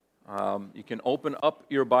You can open up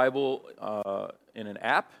your Bible in an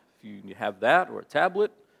app, if you have that, or a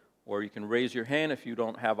tablet, or you can raise your hand if you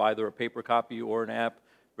don't have either a paper copy or an app.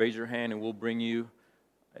 Raise your hand and we'll bring you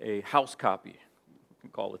a house copy. You can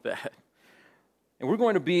call it that. And we're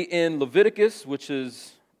going to be in Leviticus, which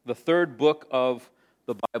is the third book of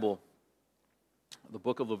the Bible. The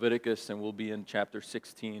book of Leviticus, and we'll be in chapter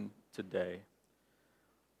 16 today.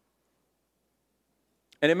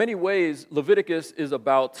 And in many ways, Leviticus is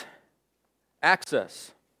about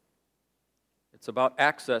access. It's about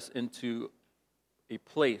access into a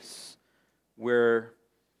place where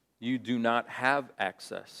you do not have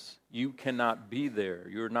access. You cannot be there.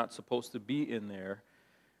 You're not supposed to be in there.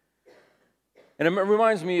 And it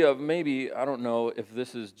reminds me of maybe, I don't know if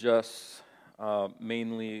this is just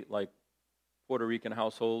mainly like Puerto Rican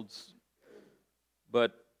households,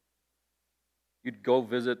 but you'd go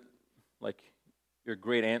visit like your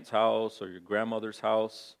great aunt's house or your grandmother's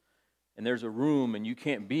house, and there's a room and you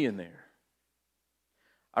can't be in there.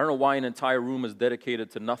 I don't know why an entire room is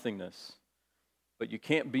dedicated to nothingness, but you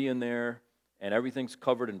can't be in there, and everything's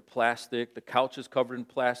covered in plastic. The couch is covered in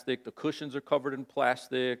plastic. The cushions are covered in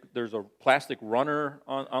plastic. There's a plastic runner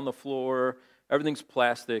on the floor. Everything's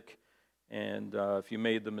plastic. And if you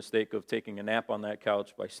made the mistake of taking a nap on that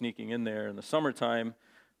couch by sneaking in there in the summertime,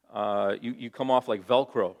 you come off like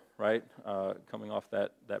Velcro, right? Coming off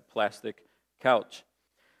that plastic couch.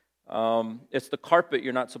 It's the carpet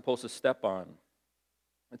you're not supposed to step on.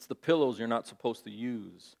 It's the pillows you're not supposed to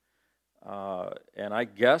use. And I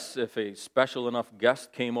guess if a special enough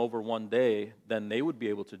guest came over one day, then they would be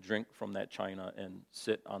able to drink from that china and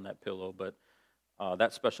sit on that pillow, but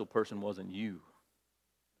that special person wasn't you.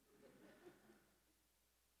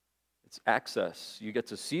 It's access. You get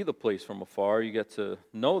to see the place from afar. You get to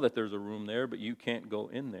know that there's a room there, but you can't go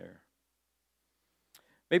in there.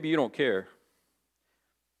 Maybe you don't care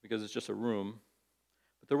because it's just a room,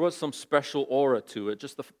 but there was some special aura to it,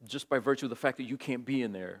 just by virtue of the fact that you can't be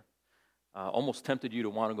in there. Almost tempted you to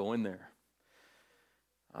want to go in there.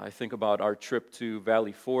 I think about our trip to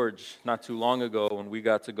Valley Forge not too long ago when we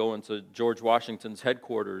got to go into George Washington's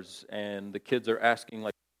headquarters, and the kids are asking,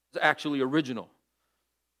 like, it's actually original.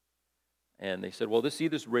 And they said, well, see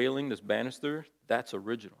this railing, this banister, that's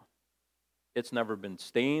original. It's never been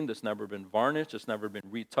stained, it's never been varnished, it's never been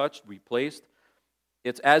retouched, replaced.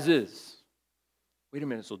 It's as is. Wait a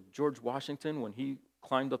minute, so George Washington, when he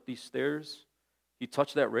climbed up these stairs, he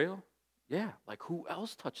touched that rail? Yeah, like who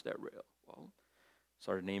else touched that rail? Well,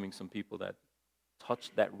 started naming some people that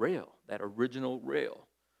touched that rail, that original rail.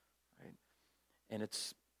 Right? And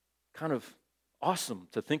it's kind of awesome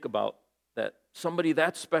to think about that somebody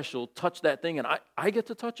that special touched that thing and I get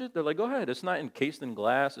to touch it? They're like, go ahead. It's not encased in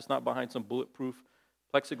glass. It's not behind some bulletproof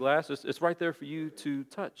plexiglass. It's right there for you to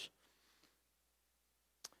touch.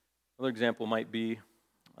 Another example might be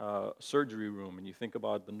a surgery room, and you think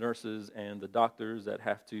about the nurses and the doctors that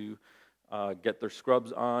have to get their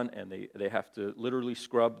scrubs on, and they have to literally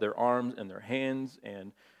scrub their arms and their hands,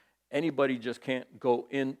 and anybody just can't go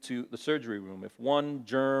into the surgery room. If one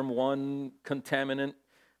germ, one contaminant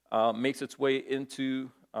makes its way into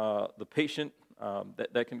the patient,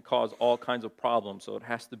 that can cause all kinds of problems. So it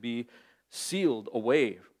has to be sealed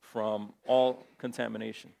away from all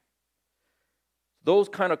contamination. Those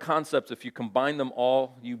kind of concepts, if you combine them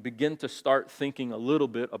all, you begin to start thinking a little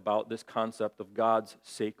bit about this concept of God's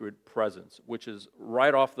sacred presence, which is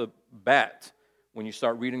right off the bat, when you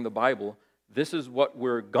start reading the Bible, this is what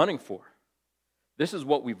we're gunning for. This is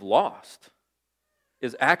what we've lost,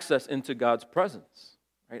 is access into God's presence.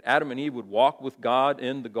 Right? Adam and Eve would walk with God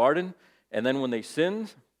in the garden, and then when they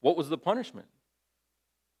sinned, what was the punishment?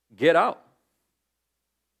 Get out.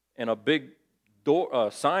 And a big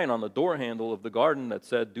sign on the door handle of the garden that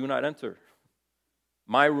said, do not enter.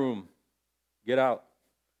 My room, get out.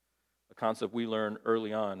 A concept we learn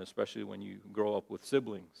early on, especially when you grow up with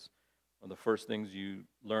siblings. One of the first things you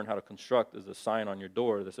learn how to construct is a sign on your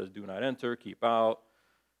door that says, do not enter, keep out.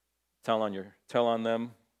 Tell on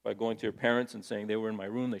them by going to your parents and saying they were in my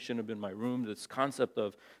room, they shouldn't have been in my room. This concept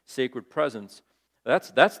of sacred presence,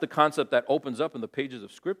 that's the concept that opens up in the pages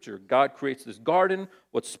of Scripture. God creates this garden.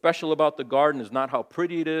 What's special about the garden is not how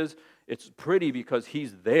pretty it is. It's pretty because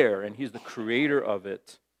He's there and He's the creator of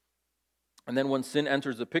it. And then when sin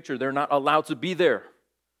enters the picture, they're not allowed to be there.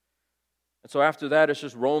 And so after that, it's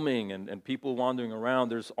just roaming and people wandering around.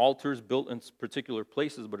 There's altars built in particular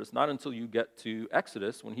places, but it's not until you get to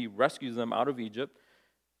Exodus when He rescues them out of Egypt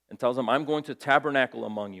and tells them, I'm going to tabernacle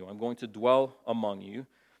among you. I'm going to dwell among you.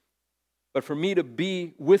 But for me to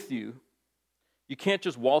be with you, you can't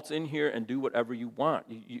just waltz in here and do whatever you want.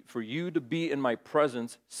 For you to be in my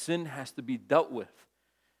presence, sin has to be dealt with.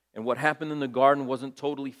 And what happened in the garden wasn't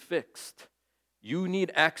totally fixed. You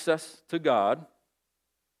need access to God,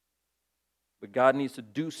 but God needs to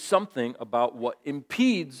do something about what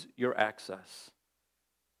impedes your access.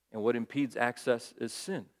 And what impedes access is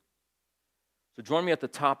sin. So join me at the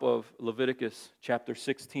top of Leviticus chapter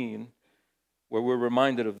 16, where we're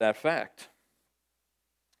reminded of that fact.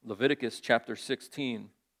 Leviticus chapter 16.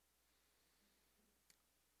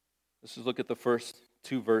 Let's just look at the first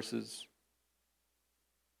 2 verses.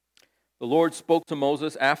 The Lord spoke to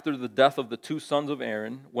Moses after the death of the 2 sons of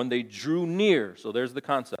Aaron when they drew near. So there's the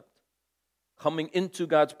concept. Coming into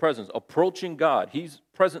God's presence, approaching God. He's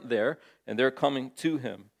present there, and they're coming to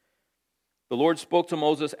him. The Lord spoke to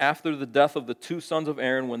Moses after the death of the 2 sons of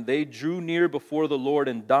Aaron when they drew near before the Lord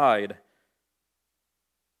and died.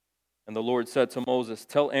 And the Lord said to Moses,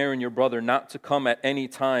 "Tell Aaron your brother not to come at any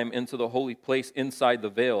time into the holy place inside the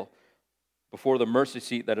veil before the mercy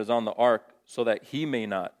seat that is on the ark, so that he may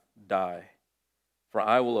not die. For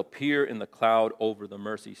I will appear in the cloud over the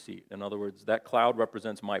mercy seat." In other words, that cloud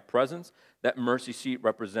represents my presence. That mercy seat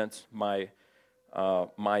represents my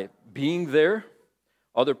being there.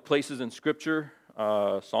 Other places in Scripture,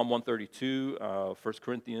 Psalm 132,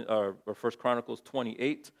 1 Chronicles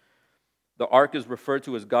 28. The ark is referred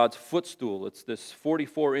to as God's footstool. It's this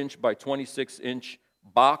 44-inch by 26-inch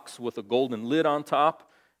box with a golden lid on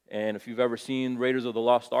top. And if you've ever seen Raiders of the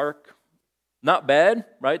Lost Ark, not bad,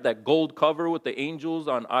 right? That gold cover with the angels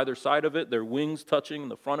on either side of it, their wings touching in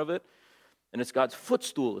the front of it. And it's God's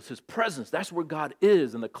footstool. It's his presence. That's where God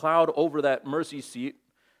is. And the cloud over that mercy seat,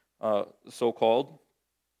 so-called,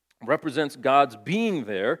 represents God's being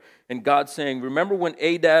there, and God saying, remember when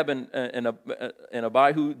Adab and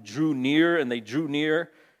Abihu drew near, and they drew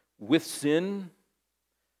near with sin?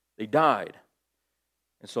 They died.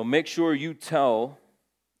 And so make sure you tell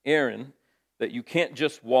Aaron that you can't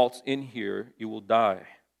just waltz in here, you will die.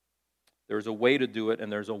 There's a way to do it,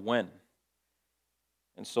 and there's a when.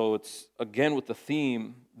 And so it's, again, with the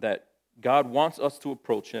theme that God wants us to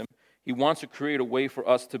approach him. He wants to create a way for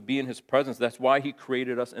us to be in his presence. That's why he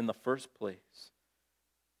created us in the first place.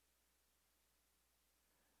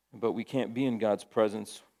 But we can't be in God's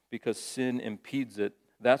presence because sin impedes it.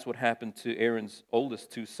 That's what happened to Aaron's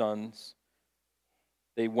oldest 2 sons.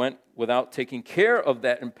 They went without taking care of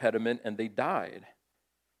that impediment, and they died.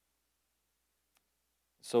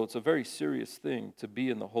 So it's a very serious thing to be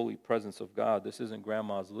in the holy presence of God. This isn't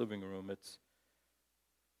grandma's living room.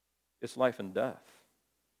 It's life and death.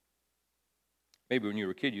 Maybe when you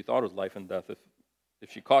were a kid, you thought it was life and death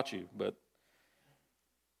if she caught you. But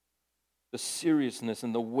the seriousness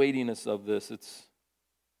and the weightiness of this, if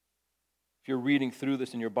you're reading through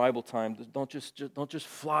this in your Bible time, don't just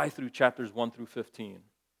fly through chapters 1 through 15.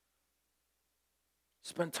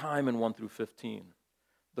 Spend time in 1 through 15.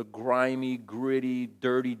 The grimy, gritty,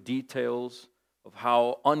 dirty details of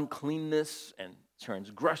how uncleanness and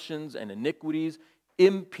transgressions and iniquities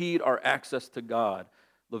impede our access to God.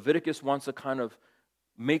 Leviticus wants to kind of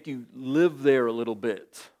make you live there a little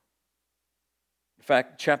bit. In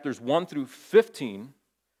fact, chapters 1 through 15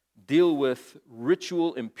 deal with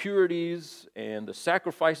ritual impurities and the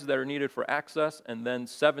sacrifices that are needed for access, and then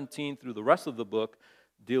 17 through the rest of the book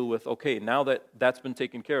deal with, okay, now that that's been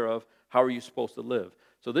taken care of, how are you supposed to live?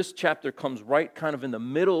 So this chapter comes right kind of in the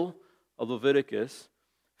middle of Leviticus,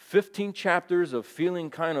 15 chapters of feeling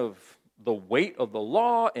kind of the weight of the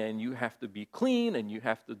law, and you have to be clean, and you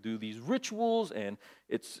have to do these rituals, and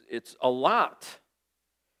it's a lot.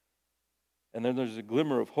 And then there's a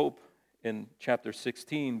glimmer of hope in chapter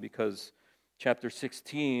 16, because chapter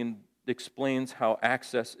 16 explains how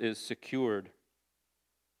access is secured.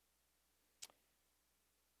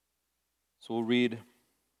 So we'll read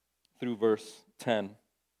through verse 10.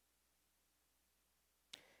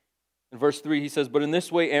 In verse 3, he says, "But in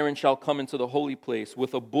this way Aaron shall come into the holy place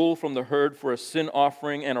with a bull from the herd for a sin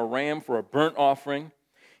offering and a ram for a burnt offering.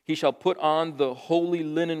 He shall put on the holy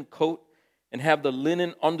linen coat and have the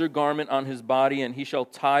linen undergarment on his body, and he shall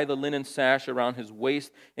tie the linen sash around his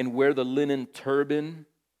waist and wear the linen turban.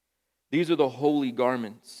 These are the holy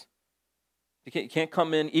garments." You can't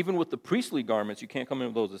come in, even with the priestly garments, you can't come in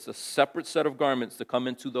with those. It's a separate set of garments to come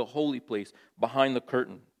into the holy place behind the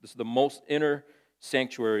curtain. This is the most inner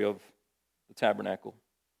sanctuary of the tabernacle.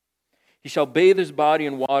 "He shall bathe his body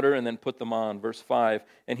in water and then put them on." Verse 5,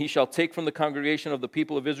 "And he shall take from the congregation of the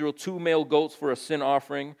people of Israel 2 male goats for a sin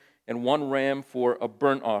offering and 1 ram for a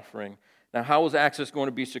burnt offering." Now, how is access going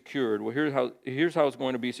to be secured? Well, here's how it's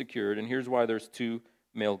going to be secured, and here's why there's 2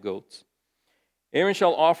 male goats. "Aaron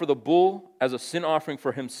shall offer the bull as a sin offering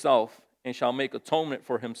for himself and shall make atonement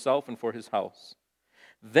for himself and for his house.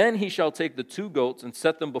 Then he shall take the 2 goats and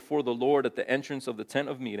set them before the Lord at the entrance of the tent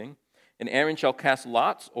of meeting. And Aaron shall cast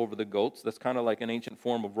lots over the goats. That's kind of like an ancient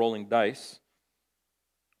form of rolling dice.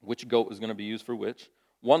 Which goat is going to be used for which?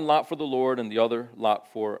 1 lot for the Lord and the other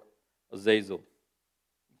lot for Azazel.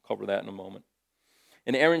 We'll cover that in a moment.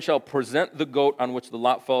 And Aaron shall present the goat on which the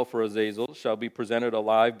lot fell for Azazel, shall be presented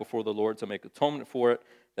alive before the Lord to make atonement for it,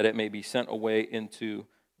 that it may be sent away into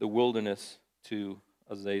the wilderness to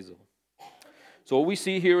Azazel. So what we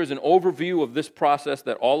see here is an overview of this process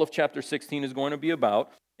that all of chapter 16 is going to be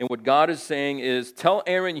about. And what God is saying is, tell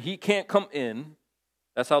Aaron he can't come in.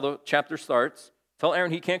 That's how the chapter starts. Tell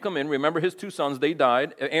Aaron he can't come in. Remember his 2 sons, they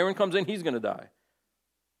died. If Aaron comes in, he's going to die.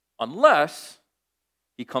 Unless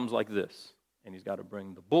he comes like this. And he's got to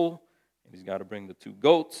bring the bull, and he's got to bring the 2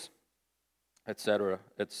 goats, etc.,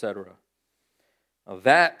 etc. Now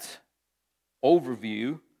that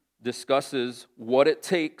overview discusses what it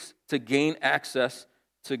takes to gain access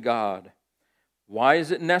to God. Why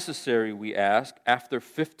is it necessary, we ask, after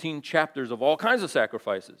 15 chapters of all kinds of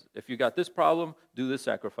sacrifices? If you got this problem, do this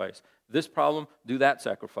sacrifice. This problem, do that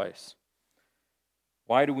sacrifice.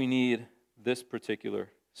 Why do we need this particular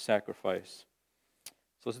sacrifice?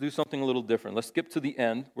 So let's do something a little different. Let's skip to the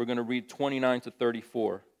end. We're going to read 29 to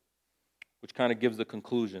 34, which kind of gives the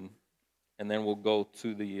conclusion, and then we'll go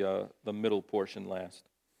to the middle portion last.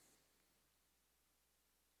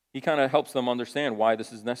 He kind of helps them understand why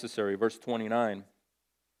this is necessary. Verse 29,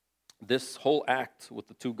 this whole act with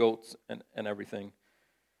the 2 goats and everything,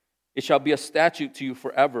 it shall be a statute to you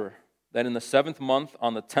forever, that in the 7th month,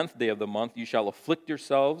 on the 10th day of the month, you shall afflict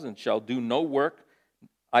yourselves and shall do no work,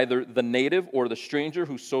 either the native or the stranger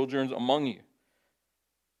who sojourns among you.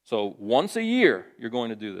 So once a year, you're going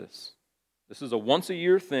to do this. This is a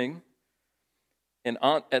once-a-year thing. And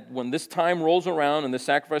when this time rolls around and this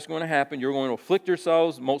sacrifice is going to happen, you're going to afflict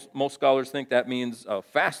yourselves. Most scholars think that means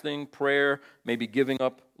fasting, prayer, maybe giving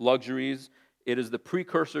up luxuries. It is the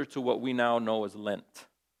precursor to what we now know as Lent.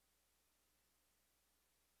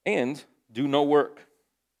 And do no work,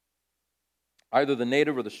 either the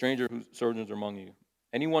native or the stranger who sojourns among you.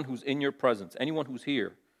 Anyone who's in your presence, anyone who's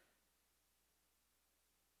here,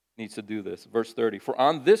 needs to do this. Verse 30, for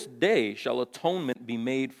on this day shall atonement be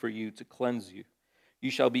made for you to cleanse you. You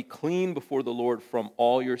shall be clean before the Lord from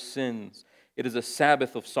all your sins. It is a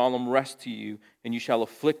Sabbath of solemn rest to you, and you shall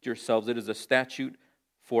afflict yourselves. It is a statute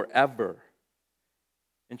forever.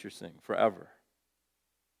 Interesting, forever.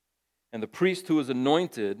 And the priest who is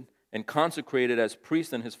anointed and consecrated as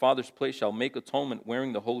priest in his father's place shall make atonement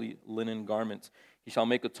wearing the holy linen garments. He shall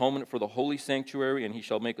make atonement for the holy sanctuary, and he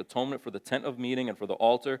shall make atonement for the tent of meeting and for the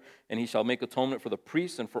altar, and he shall make atonement for the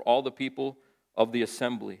priests and for all the people of the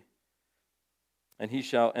assembly.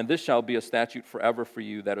 And this shall be a statute forever for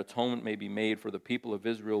you, that atonement may be made for the people of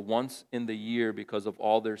Israel once in the year because of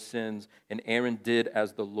all their sins. And Aaron did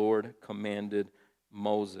as the Lord commanded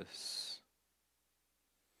Moses.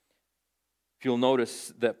 If you'll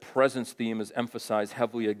notice, that presence theme is emphasized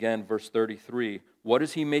heavily again, verse 33. What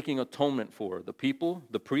is he making atonement for? The people?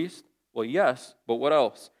 The priest? Well, yes, but what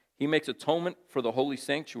else? He makes atonement for the holy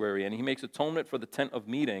sanctuary, and he makes atonement for the tent of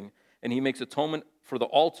meeting, and he makes atonement for the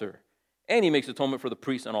altar. And he makes atonement for the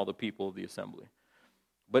priests and all the people of the assembly.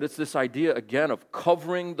 But it's this idea, again, of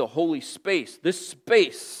covering the holy space. This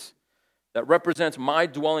space that represents my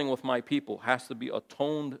dwelling with my people has to be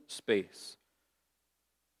atoned space.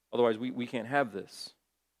 Otherwise, we can't have this.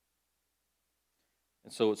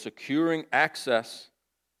 And so it's securing access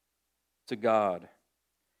to God.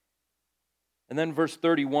 And then verse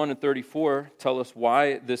 31 and 34 tell us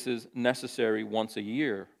why this is necessary once a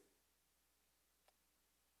year.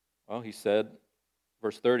 Well, he said,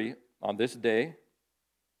 verse 30, on this day,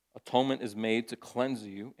 atonement is made to cleanse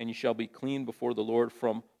you, and you shall be clean before the Lord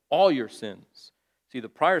from all your sins. See, the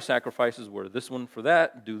prior sacrifices were this one for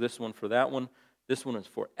that, do this one for that one. This one is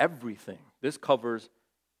for everything. This covers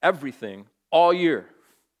everything all year.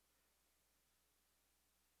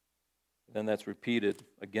 Then that's repeated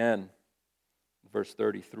again, verse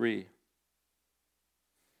 33,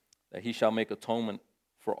 that he shall make atonement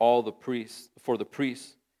for all the priests,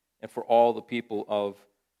 and for all the people of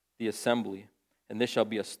the assembly. And this shall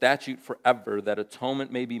be a statute forever, that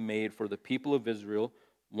atonement may be made for the people of Israel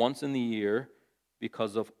once in the year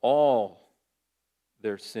because of all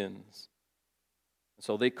their sins.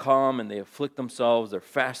 So they come and they afflict themselves, they're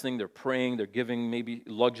fasting, they're praying, they're giving maybe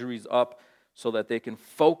luxuries up so that they can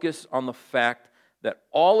focus on the fact that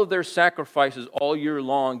all of their sacrifices all year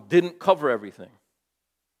long didn't cover everything.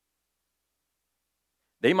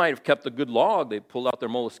 They might have kept a good log. They pulled out their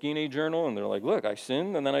Moleskine journal and they're like, look, I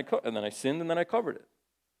sinned and then I sinned and then I covered it.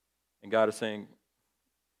 And God is saying,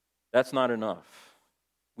 that's not enough.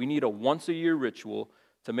 We need a once-a-year ritual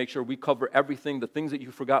to make sure we cover everything, the things that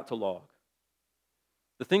you forgot to log.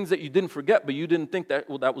 The things that you didn't forget, but you didn't think that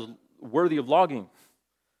was worthy of logging.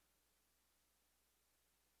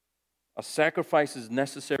 A sacrifice is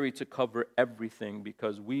necessary to cover everything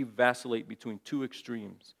because we vacillate between two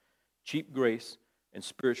extremes, cheap grace and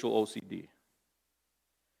spiritual OCD.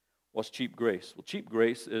 What's cheap grace? Well, cheap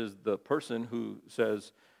grace is the person who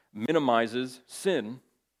minimizes sin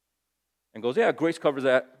and goes, yeah, grace covers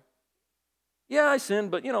that. Yeah, I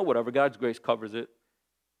sinned, but whatever, God's grace covers it.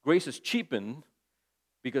 Grace is cheapened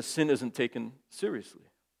because sin isn't taken seriously.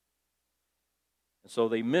 And so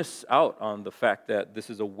they miss out on the fact that this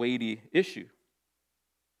is a weighty issue.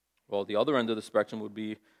 Well, the other end of the spectrum would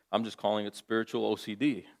be, I'm just calling it spiritual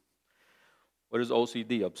OCD. What is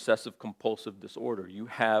OCD? Obsessive compulsive disorder. You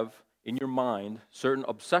have in your mind certain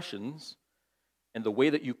obsessions, and the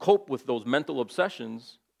way that you cope with those mental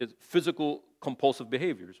obsessions is physical compulsive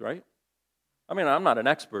behaviors, right? I mean, I'm not an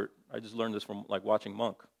expert. I just learned this from watching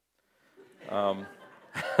Monk.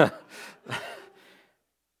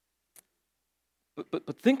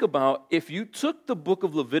 But think about if you took the book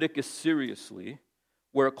of Leviticus seriously,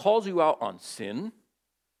 where it calls you out on sin,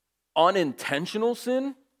 unintentional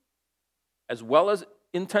sin, as well as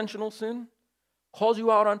intentional sin, calls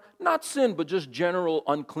you out on not sin, but just general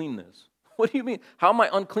uncleanness. What do you mean? How am I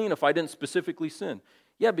unclean if I didn't specifically sin?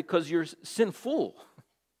 Yeah, because you're sinful.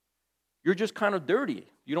 You're just kind of dirty.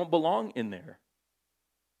 You don't belong in there.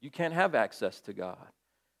 You can't have access to God.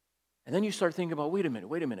 And then you start thinking about, wait a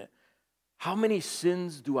minute. How many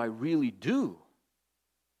sins do I really do?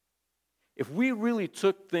 If we really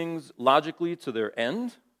took things logically to their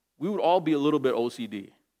end, we would all be a little bit OCD.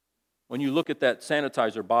 When you look at that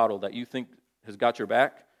sanitizer bottle that you think has got your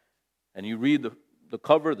back, and you read the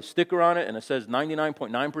cover, the sticker on it, and it says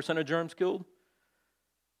 99.9% of germs killed,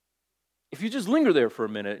 if you just linger there for a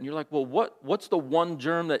minute, and you're like, well, what's the one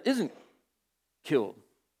germ that isn't killed?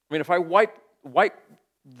 I mean, if I wipe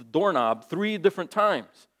the doorknob 3 different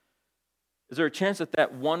times, is there a chance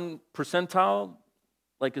that one percentile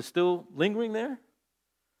is still lingering there?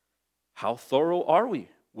 How thorough are we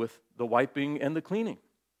with the wiping and the cleaning?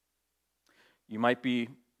 You might be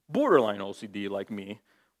borderline OCD like me,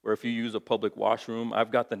 where if you use a public washroom,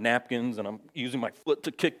 I've got the napkins and I'm using my foot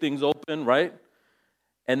to kick things open, right?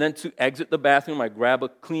 And then to exit the bathroom, I grab a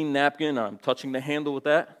clean napkin and I'm touching the handle with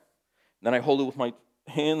that. Then I hold it with my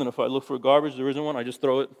hand, and if I look for garbage, there isn't one, I just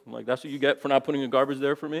throw it. I'm like, that's what you get for not putting a garbage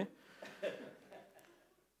there for me?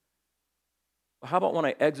 How about when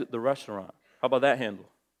I exit the restaurant? How about that handle?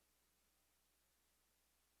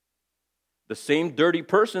 The same dirty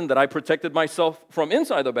person that I protected myself from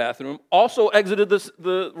inside the bathroom also exited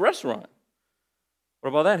the restaurant. What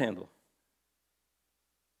about that handle?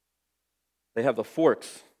 They have the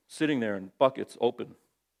forks sitting there in buckets open.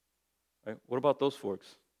 Right? What about those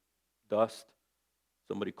forks? Dust.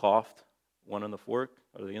 Somebody coughed. One on the fork.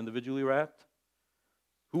 Are they individually wrapped?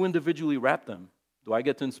 Who individually wrapped them? Do I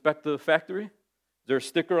get to inspect the factory? Is there a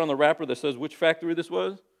sticker on the wrapper that says which factory this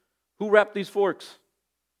was? Who wrapped these forks?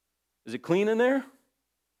 Is it clean in there?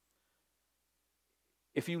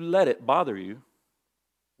 If you let it bother you,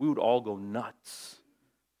 we would all go nuts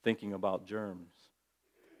thinking about germs.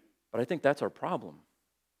 But I think that's our problem.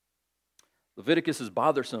 Leviticus is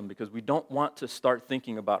bothersome because we don't want to start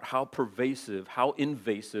thinking about how pervasive, how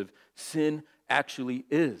invasive sin actually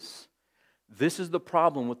is. This is the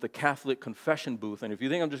problem with the Catholic confession booth. And if you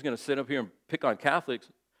think I'm just going to sit up here and pick on Catholics,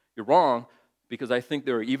 you're wrong, because I think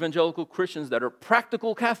there are evangelical Christians that are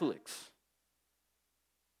practical Catholics.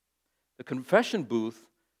 The confession booth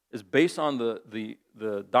is based on the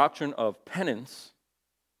doctrine of penance,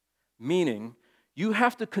 meaning you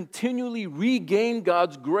have to continually regain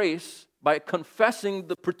God's grace by confessing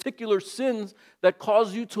the particular sins that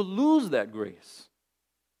cause you to lose that grace.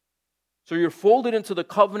 So you're folded into the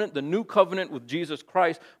covenant, the new covenant with Jesus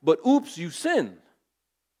Christ, but oops, you sinned.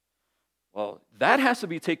 Well, that has to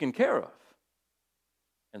be taken care of.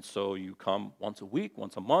 And so you come once a week,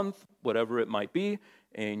 once a month, whatever it might be,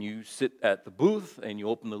 and you sit at the booth and you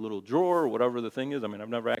open the little drawer or whatever the thing is. I mean, I've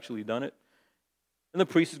never actually done it. And the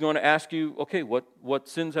priest is going to ask you, okay, what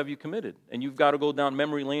sins have you committed? And you've got to go down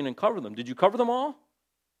memory lane and cover them. Did you cover them all?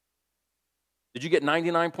 Did you get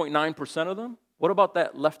 99.9% of them? What about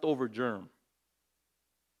that leftover germ?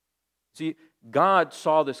 See, God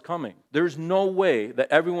saw this coming. There's no way that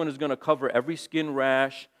everyone is going to cover every skin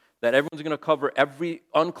rash, that everyone's going to cover every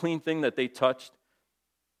unclean thing that they touched.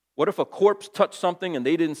 What if a corpse touched something and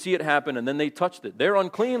they didn't see it happen and then they touched it? They're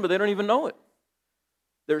unclean, but they don't even know it.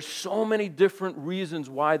 There's so many different reasons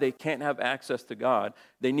why they can't have access to God.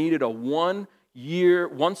 They needed a one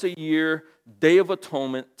once a year, Day of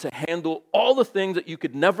Atonement to handle all the things that you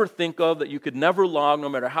could never think of, that you could never log, no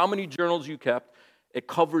matter how many journals you kept. It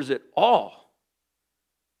covers it all.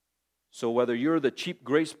 So whether you're the cheap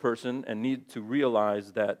grace person and need to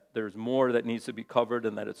realize that there's more that needs to be covered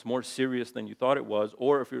and that it's more serious than you thought it was,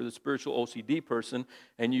 or if you're the spiritual OCD person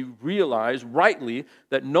and you realize rightly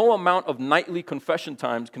that no amount of nightly confession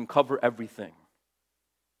times can cover everything.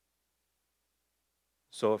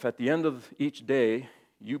 So if at the end of each day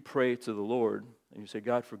you pray to the Lord and you say,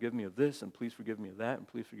 God, forgive me of this, and please forgive me of that, and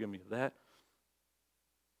please forgive me of that,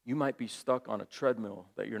 you might be stuck on a treadmill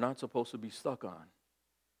that you're not supposed to be stuck on.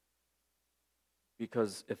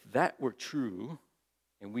 Because if that were true,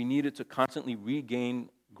 and we needed to constantly regain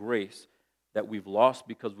grace that we've lost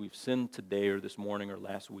because we've sinned today or this morning or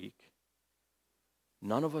last week,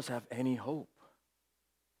 none of us have any hope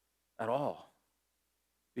at all.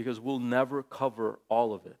 Because we'll never cover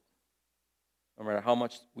all of it. No matter how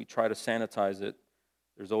much we try to sanitize it,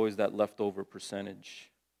 there's always that leftover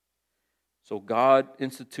percentage. So God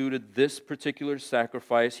instituted this particular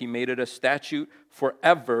sacrifice. He made it a statute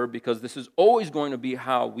forever because this is always going to be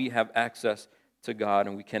how we have access to God.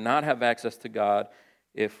 And we cannot have access to God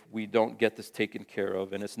if we don't get this taken care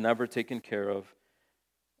of. And it's never taken care of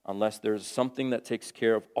unless there's something that takes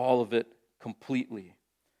care of all of it completely.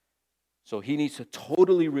 So he needs to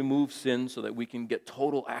totally remove sin so that we can get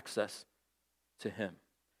total access to him.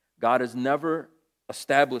 God has never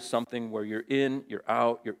established something where you're in, you're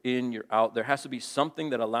out, you're in, you're out. There has to be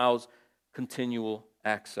something that allows continual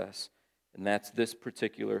access. And that's this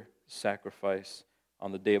particular sacrifice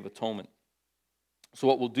on the Day of Atonement. So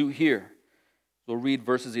what we'll do here, we'll read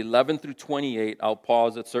verses 11 through 28. I'll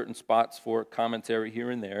pause at certain spots for commentary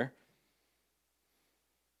here and there.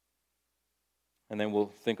 And then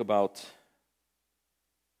we'll think about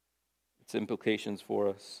its implications for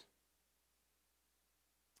us.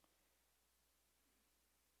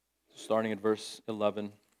 Starting at verse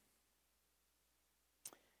 11.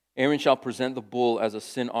 Aaron shall present the bull as a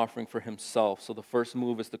sin offering for himself. So the first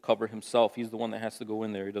move is to cover himself. He's the one that has to go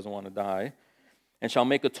in there. He doesn't want to die. And shall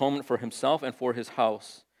make atonement for himself and for his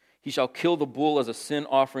house. He shall kill the bull as a sin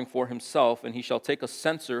offering for himself, and he shall take a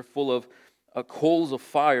censer full of coals of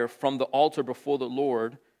fire from the altar before the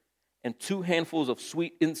Lord, and 2 handfuls of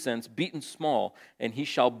sweet incense beaten small, and he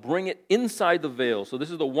shall bring it inside the veil. So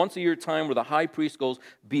this is the once-a-year time where the high priest goes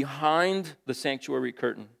behind the sanctuary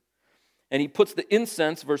curtain. And he puts the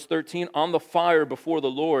incense, verse 13, on the fire before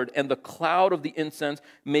the Lord, and the cloud of the incense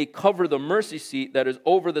may cover the mercy seat that is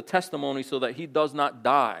over the testimony so that he does not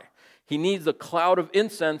die. He needs the cloud of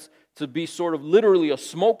incense to be sort of literally a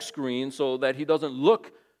smoke screen so that he doesn't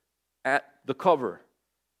look at the cover.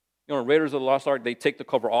 You know, Raiders of the Lost Ark, they take the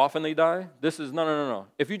cover off and they die. This is, no.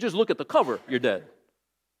 If you just look at the cover, you're dead.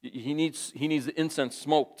 He needs the incense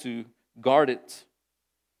smoke to guard it.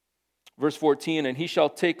 Verse 14, and he shall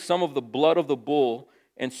take some of the blood of the bull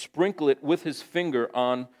and sprinkle it with his finger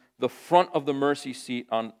on the front of the mercy seat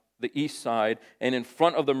on the east side, and in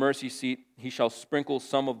front of the mercy seat he shall sprinkle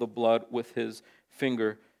some of the blood with his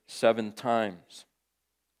finger 7 times.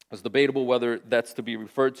 It's debatable whether that's to be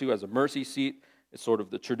referred to as a mercy seat. It's sort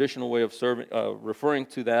of the traditional way of referring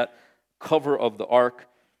to that cover of the ark.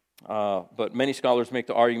 But many scholars make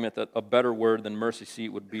the argument that a better word than mercy seat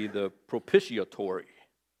would be the propitiatory.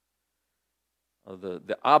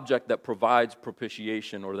 The object that provides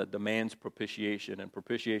propitiation or that demands propitiation. And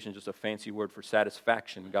propitiation is just a fancy word for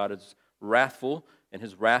satisfaction. God is wrathful, and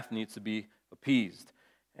his wrath needs to be appeased.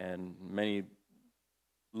 And many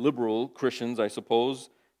liberal Christians, I suppose,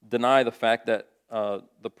 deny the fact that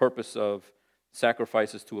the purpose of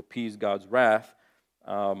sacrifice is to appease God's wrath.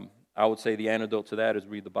 I would say the antidote to that is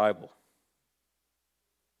read the Bible.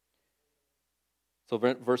 So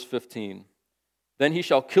verse 15. Then he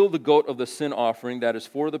shall kill the goat of the sin offering that is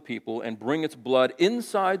for the people, and bring its blood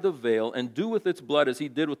inside the veil, and do with its blood as he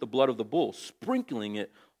did with the blood of the bull, sprinkling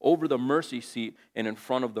it over the mercy seat and in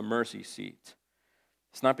front of the mercy seat.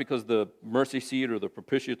 It's not because the mercy seat or the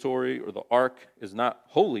propitiatory or the ark is not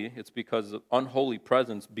holy. It's because of unholy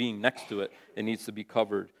presence being next to it. It needs to be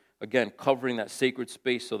covered. Again, covering that sacred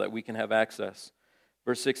space so that we can have access.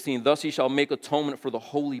 Verse 16, thus he shall make atonement for the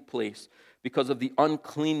holy place because of the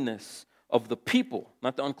uncleanness of the people,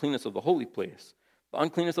 not the uncleanness of the holy place, the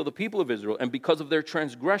uncleanness of the people of Israel, and because of their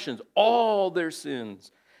transgressions, all their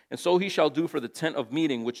sins. And so he shall do for the tent of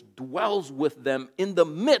meeting, which dwells with them in the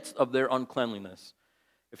midst of their uncleanliness.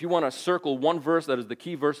 If you want to circle one verse that is the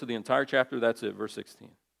key verse of the entire chapter, that's it, verse 16.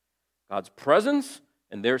 God's presence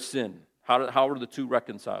and their sin. How are the two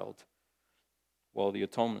reconciled? Well, the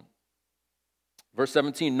atonement. Verse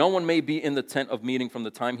 17, no one may be in the tent of meeting from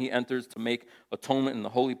the time he enters to make atonement in the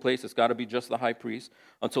holy place. It's got to be just the high priest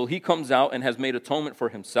until he comes out and has made atonement for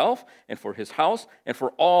himself and for his house and for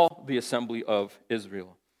all the assembly of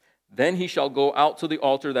Israel. Then he shall go out to the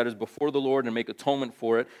altar that is before the Lord and make atonement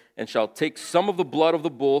for it, and shall take some of the blood of the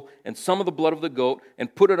bull and some of the blood of the goat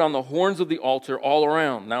and put it on the horns of the altar all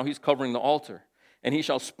around. Now he's covering the altar. And he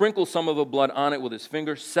shall sprinkle some of the blood on it with his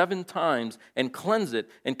finger 7 times and cleanse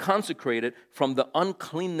it and consecrate it from the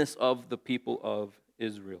uncleanness of the people of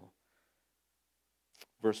Israel.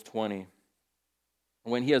 Verse 20.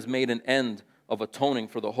 When he has made an end of atoning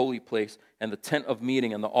for the holy place and the tent of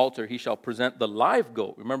meeting and the altar, he shall present the live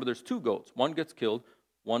goat. Remember, there's 2 goats. One gets killed,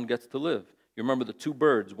 one gets to live. You remember the 2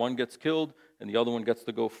 birds. One gets killed and the other one gets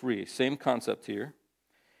to go free. Same concept here.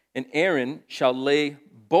 And Aaron shall lay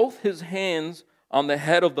both his hands on the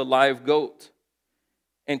head of the live goat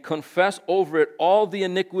and confess over it all the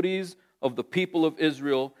iniquities of the people of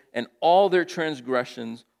Israel and all their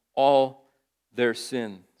transgressions, all their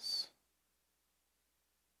sins.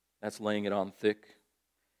 That's laying it on thick.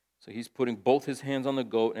 So he's putting both his hands on the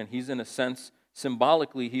goat, and he's, in a sense,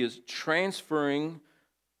 symbolically, he is transferring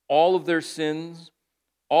all of their sins,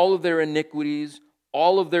 all of their iniquities,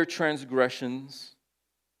 all of their transgressions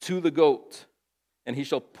to the goat. And he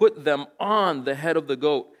shall put them on the head of the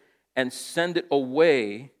goat and send it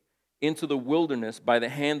away into the wilderness by the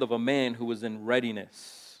hand of a man who was in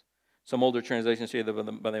readiness. Some older translations say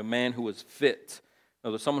that by the man who was fit.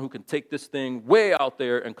 Now, there's someone who can take this thing way out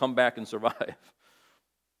there and come back and survive.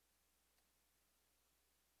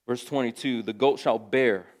 Verse 22, the goat shall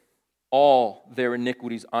bear all their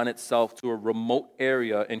iniquities on itself to a remote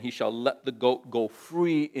area, and he shall let the goat go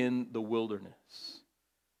free in the wilderness.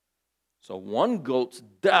 So one goat's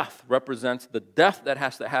death represents the death that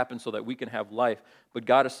has to happen so that we can have life. But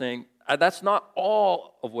God is saying, that's not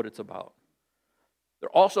all of what it's about. There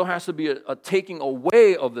also has to be a taking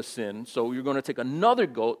away of the sin. So you're going to take another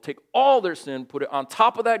goat, take all their sin, put it on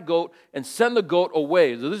top of that goat, and send the goat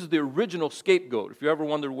away. So this is the original scapegoat. If you ever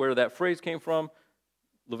wondered where that phrase came from,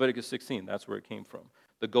 Leviticus 16, that's where it came from.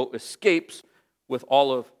 The goat escapes with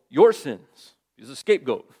all of your sins. He's a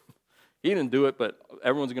scapegoat. He didn't do it, but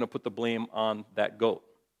everyone's going to put the blame on that goat.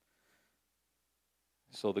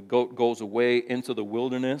 So the goat goes away into the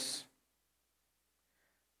wilderness.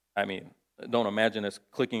 I mean, don't imagine it's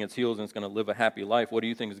clicking its heels and it's going to live a happy life. What do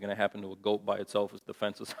you think is going to happen to a goat by itself as the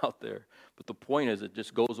fence is out there? But the point is, it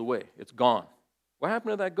just goes away. It's gone. What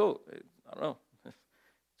happened to that goat? I don't know.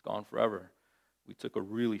 It's gone forever. We took a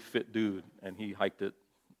really fit dude, and he hiked it,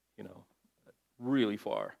 really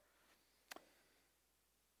far.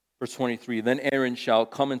 Verse 23, then Aaron shall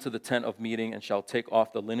come into the tent of meeting and shall take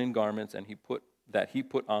off the linen garments he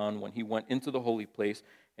put on when he went into the holy place,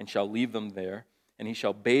 and shall leave them there. And he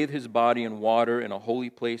shall bathe his body in water in a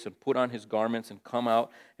holy place and put on his garments and come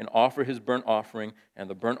out and offer his burnt offering and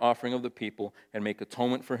the burnt offering of the people and make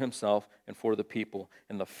atonement for himself and for the people.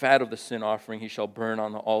 And the fat of the sin offering he shall burn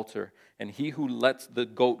on the altar. And he who lets the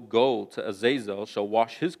goat go to Azazel shall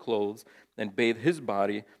wash his clothes and bathe his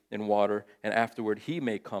body in water, and afterward he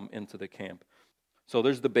may come into the camp. So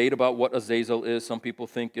there's debate about what Azazel is. Some people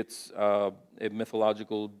think it's a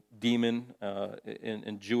mythological demon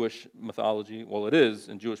in Jewish mythology. Well, it is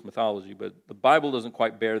in Jewish mythology, but the Bible doesn't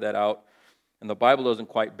quite bear that out. And the Bible doesn't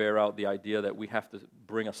quite bear out the idea that we have to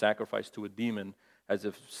bring a sacrifice to a demon, as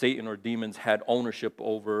if Satan or demons had ownership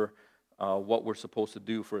over what we're supposed to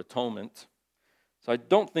do for atonement. So I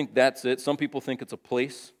don't think that's it. Some people think it's a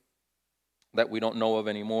place that we don't know of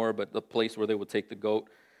anymore, but the place where they would take the goat,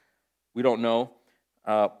 we don't know.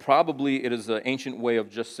 Probably it is an ancient way of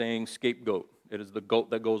just saying scapegoat. It is the goat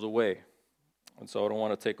that goes away. And so I don't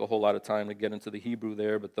want to take a whole lot of time to get into the Hebrew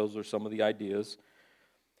there, but those are some of the ideas.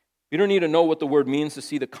 You don't need to know what the word means to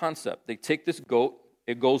see the concept. They take this goat,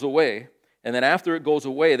 it goes away, and then after it goes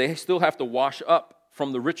away, they still have to wash up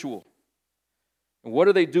from the ritual. And what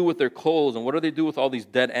do they do with their clothes, and what do they do with all these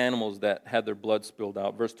dead animals that had their blood spilled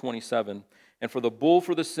out? Verse 27, and for the bull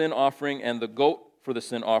for the sin offering and the goat for the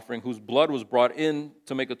sin offering, whose blood was brought in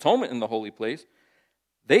to make atonement in the holy place,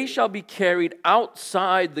 they shall be carried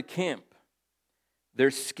outside the camp.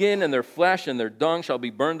 Their skin and their flesh and their dung shall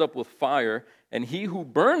be burned up with fire, and he who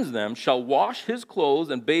burns them shall wash his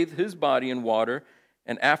clothes and bathe his body in water,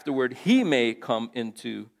 and afterward he may come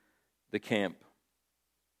into the camp.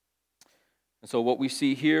 And so what we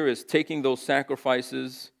see here is taking those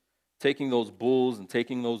sacrifices, taking those bulls and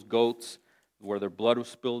taking those goats where their blood was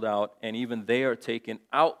spilled out, and even they are taken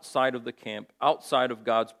outside of the camp, outside of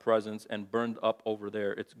God's presence, and burned up over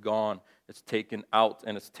there. It's gone. It's taken out,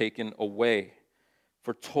 and it's taken away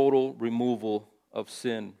for total removal of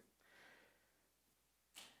sin.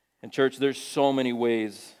 And church, there's so many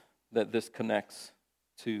ways that this connects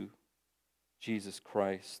to Jesus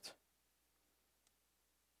Christ.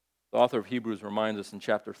 The author of Hebrews reminds us in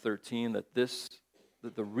chapter 13 that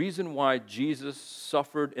the reason why Jesus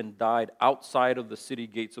suffered and died outside of the city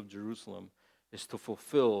gates of Jerusalem is to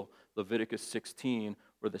fulfill Leviticus 16,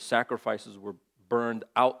 where the sacrifices were burned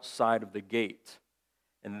outside of the gate.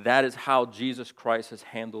 And that is how Jesus Christ has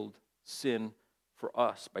handled sin for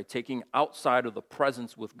us, by taking outside of the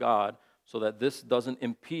presence with God so that this doesn't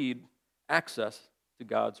impede access to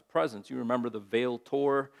God's presence. You remember the veil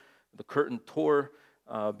tore, the curtain tore,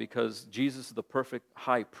 because Jesus is the perfect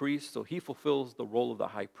high priest, so he fulfills the role of the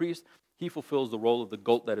high priest. He fulfills the role of the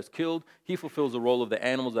goat that is killed. He fulfills the role of the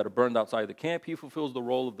animals that are burned outside the camp. He fulfills the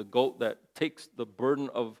role of the goat that takes the burden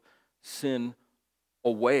of sin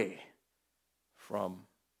away from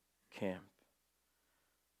camp.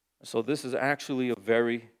 So this is actually a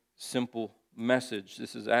very simple message.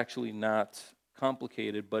 This is actually not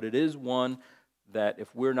complicated, but it is one that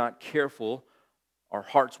if we're not careful, our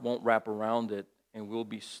hearts won't wrap around it, and we'll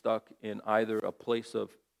be stuck in either a place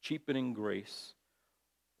of cheapening grace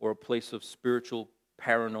or a place of spiritual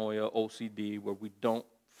paranoia, OCD, where we don't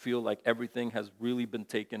feel like everything has really been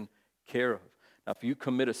taken care of. Now, if you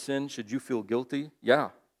commit a sin, should you feel guilty? Yeah.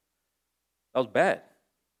 That was bad.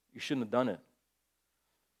 You shouldn't have done it.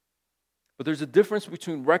 But there's a difference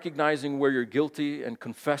between recognizing where you're guilty and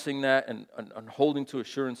confessing that and holding to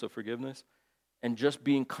assurance of forgiveness and just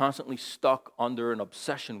being constantly stuck under an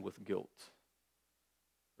obsession with guilt.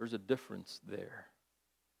 There's a difference there.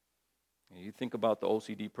 You think about the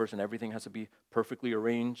OCD person, everything has to be perfectly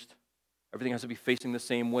arranged. Everything has to be facing the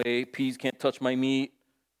same way. Peas can't touch my meat,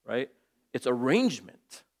 right? It's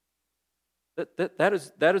arrangement. That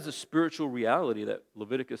is a spiritual reality that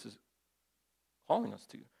Leviticus is calling us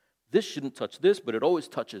to. This shouldn't touch this, but it always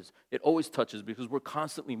touches. It always touches because we're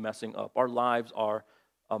constantly messing up. Our lives are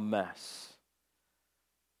a mess.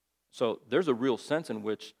 So there's a real sense in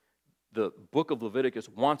which the book of Leviticus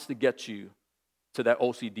wants to get you to that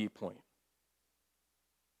OCD point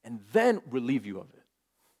and then relieve you of it.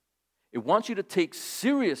 It wants you to take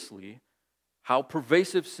seriously how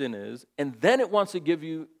pervasive sin is, and then it wants to give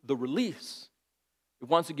you the release. It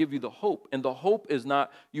wants to give you the hope. And the hope is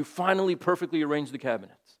not you finally perfectly arranged the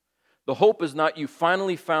cabinets. The hope is not you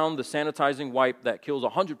finally found the sanitizing wipe that kills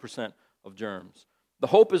 100% of germs. The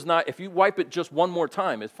hope is not if you wipe it just one more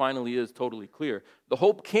time, it finally is totally clear. The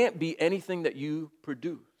hope can't be anything that you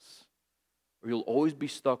produce. Or you'll always be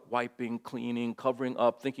stuck wiping, cleaning, covering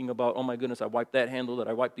up, thinking about, oh my goodness, I wiped that handle, did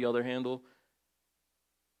I wipe the other handle?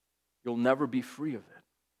 You'll never be free of it.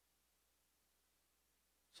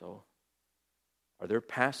 So, are there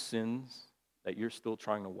past sins that you're still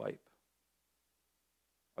trying to wipe?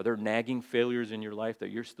 Are there nagging failures in your life that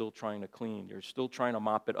you're still trying to clean? You're still trying to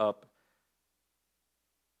mop it up.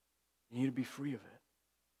 You need to be free of it.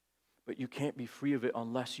 But you can't be free of it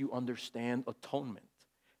unless you understand atonement.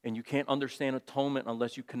 And you can't understand atonement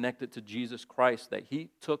unless you connect it to Jesus Christ, that he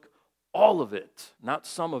took all of it, not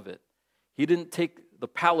some of it. He didn't take the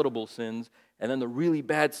palatable sins and then the really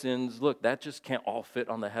bad sins. Look, that just can't all fit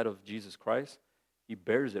on the head of Jesus Christ. He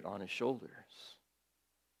bears it on his shoulders.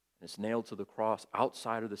 It's nailed to the cross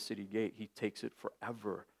outside of the city gate. He takes it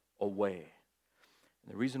forever away.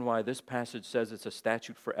 And the reason why this passage says it's a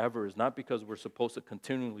statute forever is not because we're supposed to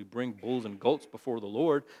continually bring bulls and goats before the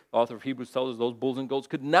Lord. The author of Hebrews tells us those bulls and goats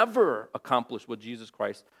could never accomplish what Jesus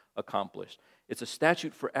Christ accomplished. It's a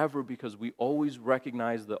statute forever because we always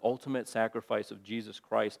recognize the ultimate sacrifice of Jesus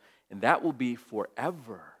Christ, and that will be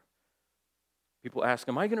forever. People ask,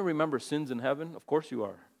 am I going to remember sins in heaven? Of course you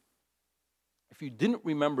are. If you didn't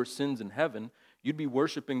remember sins in heaven, you'd be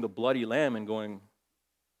worshiping the bloody lamb and going,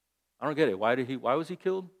 I don't get it. Why was he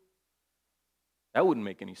killed? That wouldn't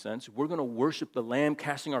make any sense. We're going to worship the lamb,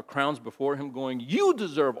 casting our crowns before him, going, you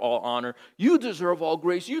deserve all honor, you deserve all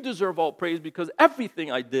grace, you deserve all praise, because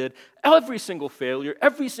everything I did, every single failure,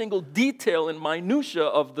 every single detail and minutia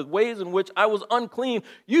of the ways in which I was unclean,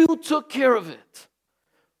 you took care of it.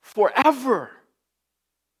 Forever,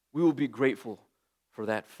 we will be grateful for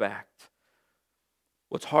that fact.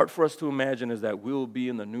 What's hard for us to imagine is that we'll be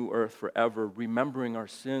in the new earth forever, remembering our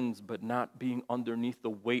sins, but not being underneath the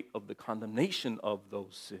weight of the condemnation of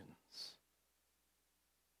those sins.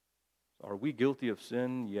 Are we guilty of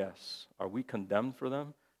sin? Yes. Are we condemned for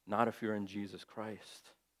them? Not if you're in Jesus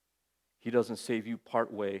Christ. He doesn't save you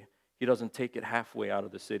part way. He doesn't take it halfway out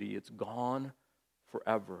of the city. It's gone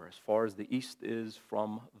forever, as far as the east is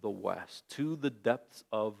from the west. To the depths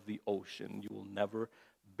of the ocean, you will never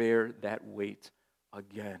bear that weight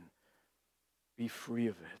again. Be free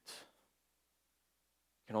of it.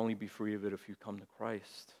 You can only be free of it if you come to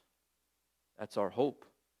Christ. That's our hope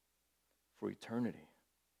for eternity.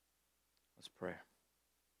 Let's pray.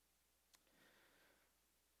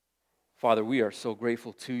 Father, we are so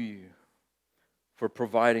grateful to you for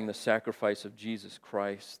providing the sacrifice of Jesus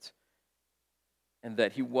Christ, and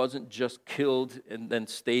that he wasn't just killed and then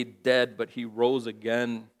stayed dead, but he rose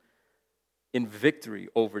again in victory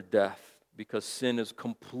over death, because sin is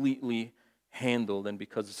completely handled, and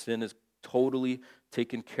because sin is totally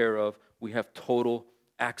taken care of, we have total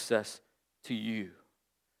access to you.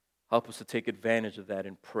 Help us to take advantage of that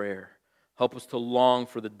in prayer. Help us to long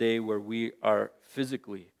for the day where we are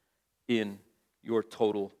physically in your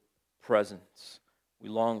total presence. We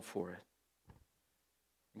long for it.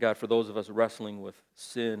 God, for those of us wrestling with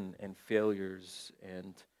sin and failures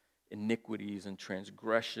and iniquities and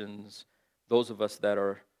transgressions, those of us that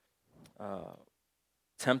are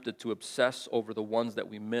tempted to obsess over the ones that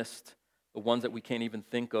we missed, the ones that we can't even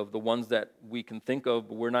think of, the ones that we can think of,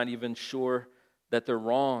 but we're not even sure that they're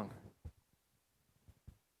wrong.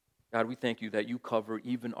 God, we thank you that you cover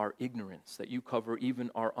even our ignorance, that you cover even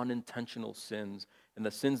our unintentional sins, and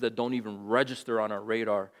the sins that don't even register on our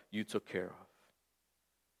radar, you took care of.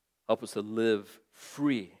 Help us to live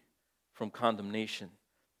free from condemnation,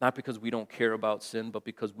 not because we don't care about sin, but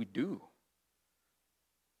because we do.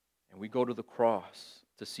 And we go to the cross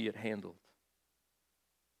to see it handled.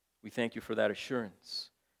 We thank you for that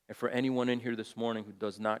assurance. And for anyone in here this morning who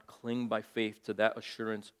does not cling by faith to that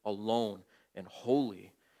assurance alone and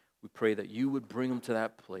wholly, we pray that you would bring them to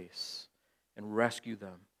that place and rescue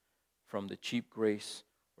them from the cheap grace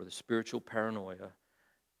or the spiritual paranoia,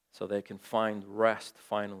 so they can find rest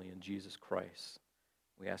finally in Jesus Christ.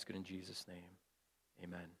 We ask it in Jesus' name.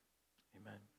 Amen. Amen.